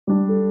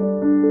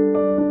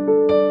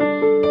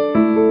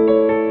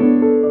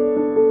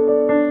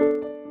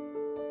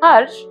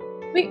Harsh,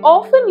 we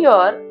often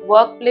hear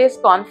workplace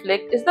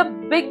conflict is the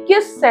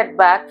biggest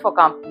setback for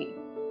company,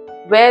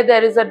 where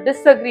there is a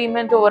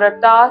disagreement over a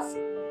task,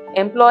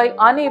 employee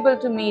unable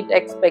to meet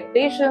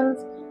expectations,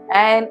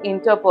 and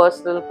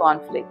interpersonal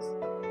conflicts.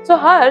 So,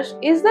 Harsh,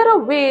 is there a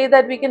way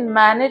that we can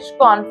manage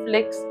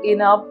conflicts in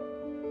a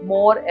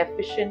more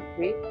efficient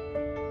way?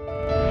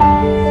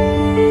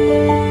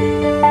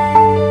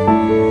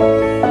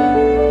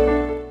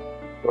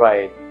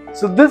 Right.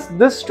 So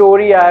this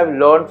story I have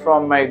learned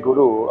from my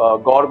guru,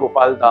 Gaur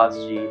Gopal Das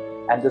ji,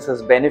 and this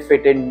has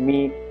benefited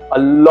me a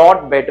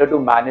lot better to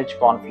manage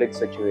conflict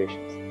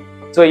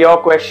situations. So your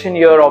question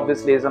here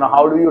obviously is,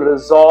 how do you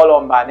resolve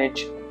or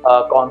manage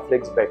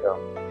conflicts better?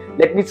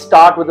 Let me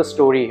start with a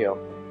story here.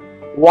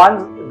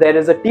 Once there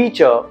is a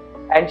teacher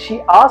and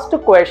she asked a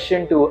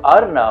question to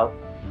Arnav.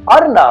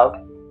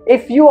 Arnav,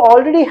 if you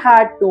already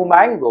had 2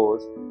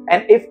 mangoes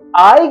and if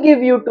I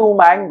give you 2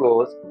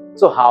 mangoes,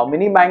 so how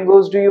many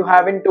mangoes do you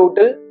have in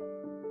total?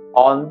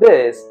 On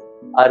this,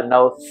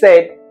 Arnav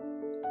said,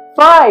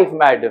 5,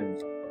 madam.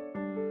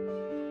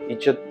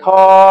 Teacher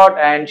thought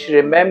and she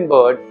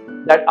remembered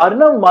that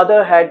Arnav's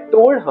mother had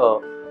told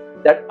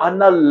her that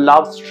Arnav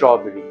loves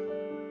strawberry.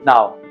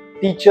 Now,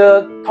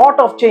 teacher thought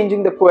of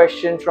changing the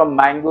question from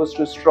mangoes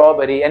to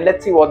strawberry, and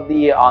let's see what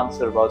the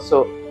answer was.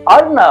 So,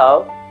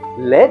 Arnav,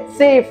 let's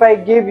say if I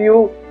give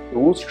you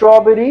 2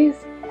 strawberries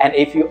and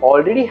if you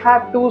already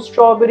have 2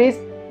 strawberries,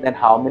 then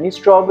how many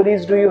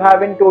strawberries do you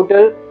have in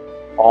total?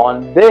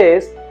 On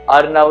this,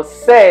 Arnav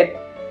said,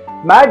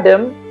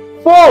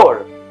 madam,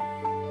 4.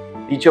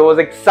 Teacher was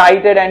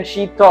excited and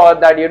she thought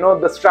that,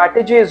 the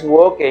strategy is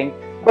working,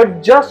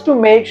 but just to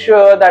make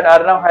sure that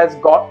Arnav has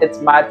got its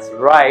maths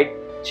right,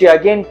 she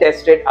again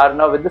tested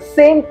Arnav with the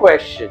same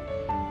question.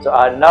 So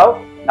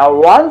Arnav, now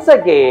once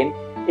again,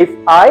 if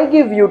I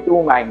give you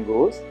 2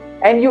 mangoes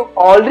and you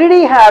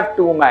already have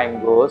 2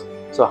 mangoes,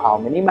 so how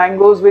many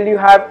mangoes will you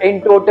have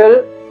in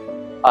total?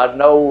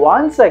 Arnav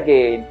once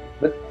again,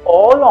 with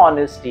all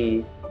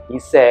honesty, he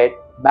said,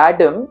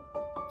 madam,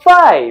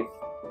 5.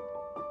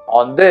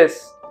 On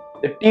this,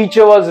 the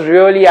teacher was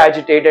really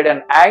agitated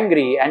and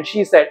angry, and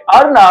she said,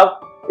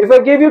 Arnav, if I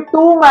give you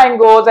 2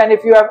 mangoes and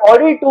if you have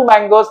already 2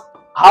 mangoes,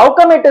 how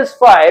come it is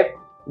 5?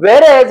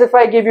 Whereas if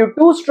I give you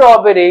 2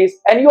 strawberries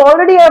and you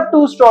already have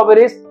 2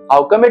 strawberries,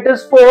 how come it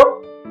is 4?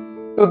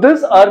 To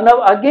this,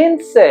 Arnav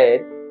again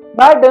said,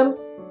 madam,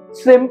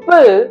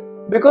 simple,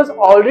 because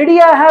already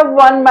I have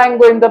 1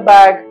 mango in the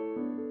bag.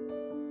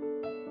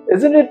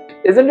 Isn't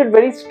it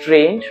very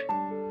strange?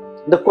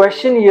 The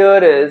question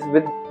here is,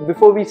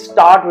 before we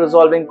start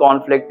resolving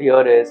conflict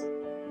here is,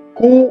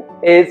 who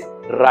is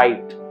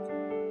right?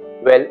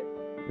 Well,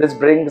 this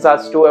brings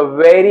us to a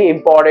very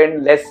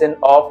important lesson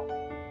of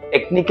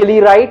technically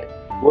right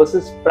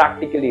versus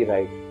practically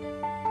right.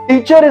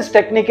 Teacher is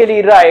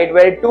technically right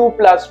where 2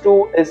 plus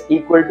 2 is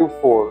equal to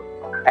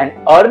 4. And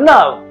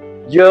Arnav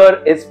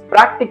here is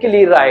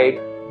practically right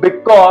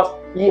because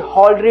he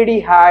already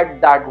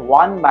had that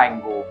 1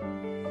 mango,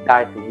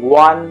 that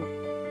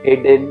 1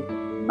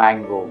 hidden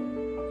mango.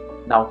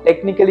 Now,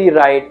 technically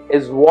right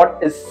is what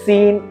is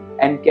seen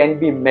and can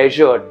be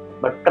measured,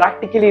 but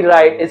practically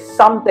right is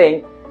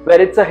something where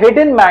it's a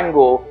hidden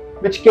mango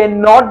which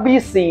cannot be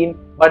seen,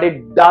 but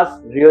it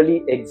does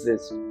really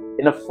exist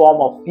in a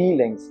form of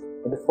feelings,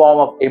 in the form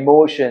of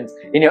emotions,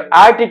 in your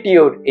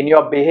attitude, in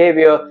your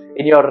behavior,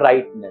 in your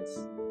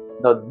rightness.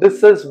 Now,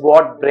 this is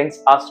what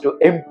brings us to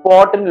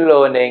important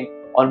learning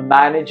on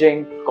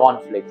managing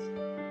conflicts.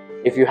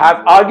 If you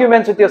have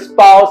arguments with your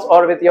spouse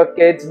or with your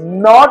kids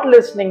not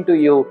listening to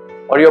you,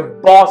 or your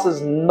boss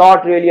is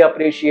not really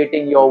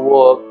appreciating your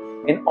work,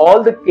 in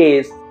all the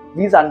case,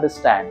 please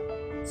understand,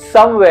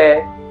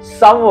 somewhere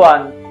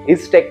someone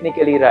is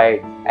technically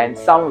right and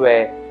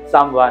somewhere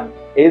someone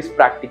is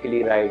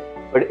practically right.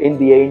 But in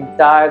the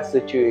entire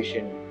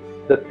situation,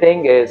 the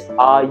thing is,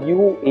 are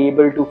you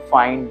able to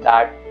find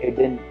that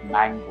hidden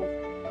mango?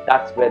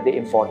 That's where the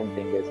important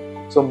thing is.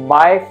 So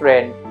my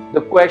friend,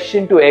 the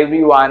question to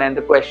everyone and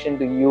the question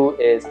to you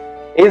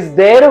is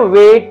there a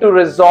way to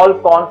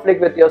resolve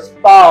conflict with your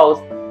spouse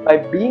by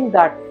being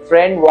that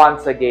friend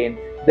once again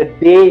the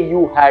day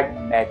you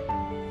had met?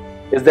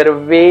 Is there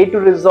a way to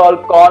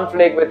resolve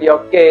conflict with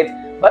your kids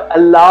by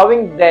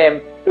allowing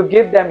them to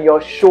give them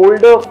your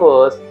shoulder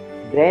first,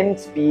 then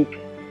speak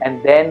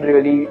and then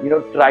really,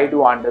 try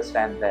to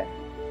understand them?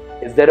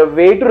 Is there a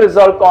way to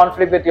resolve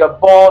conflict with your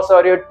boss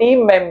or your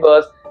team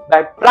members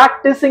by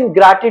practicing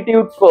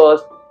gratitude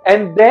first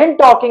and then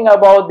talking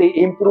about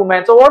the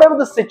improvements or whatever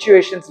the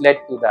situations led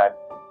to that?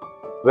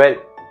 Well,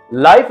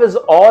 life is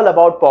all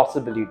about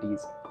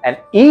possibilities, and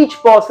each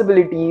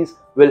possibilities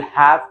will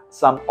have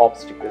some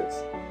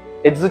obstacles.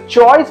 It's a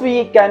choice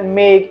we can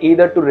make,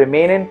 either to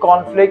remain in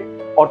conflict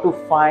or to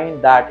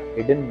find that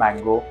hidden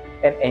mango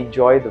and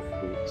enjoy the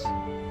fruits.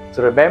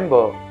 So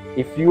remember,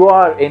 if you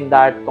are in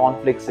that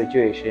conflict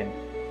situation,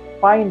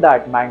 find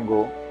that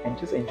mango and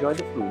just enjoy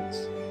the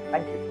fruits.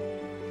 Thank you.